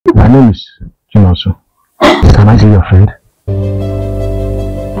name is Chinoso. Can I see your friend?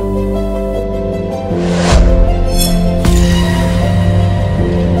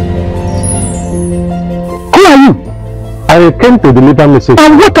 Who are you? I came to deliver message.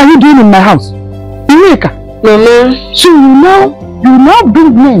 And what are you doing in my house? Ireka. Mama. So you now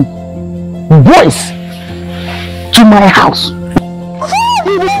bring men, boys, to my house.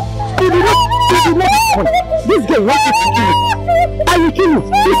 This girl wants to kill you. I will kill you.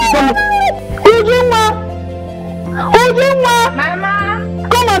 Ujunwa! Mama!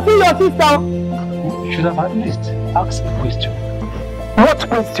 Come and see your sister. You should have at least asked a question. What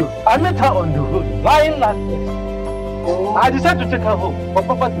question? I met her on the road, lying last night. I decided to take her home for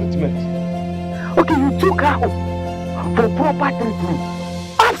proper treatment. Okay, you took her home for proper treatment.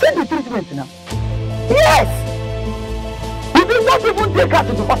 I've seen the treatment now. Yes! You did not even take her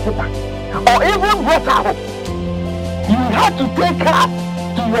to the hospital or even brought her home. You had to take her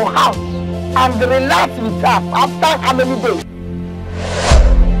to your house and relax with her after how many days?